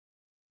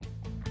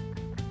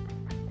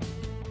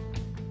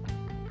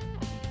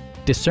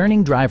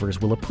Discerning drivers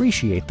will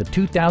appreciate the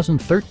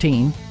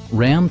 2013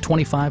 Ram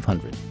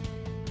 2500.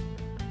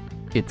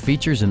 It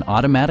features an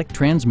automatic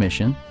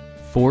transmission,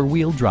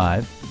 four-wheel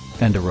drive,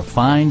 and a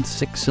refined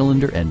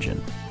six-cylinder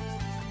engine.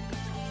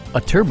 A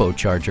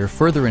turbocharger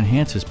further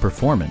enhances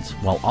performance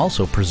while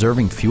also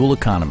preserving fuel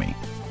economy.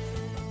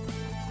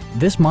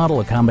 This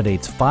model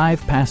accommodates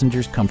 5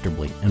 passengers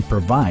comfortably and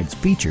provides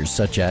features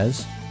such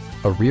as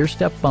a rear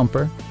step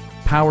bumper,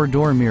 power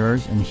door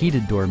mirrors and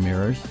heated door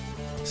mirrors,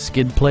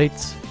 skid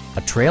plates,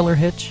 a trailer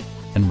hitch,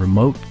 and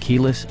remote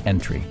keyless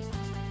entry.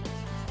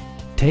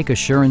 Take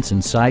assurance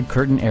in side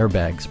curtain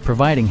airbags,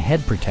 providing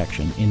head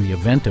protection in the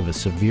event of a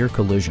severe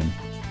collision.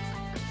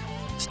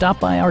 Stop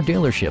by our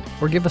dealership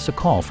or give us a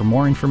call for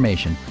more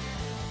information.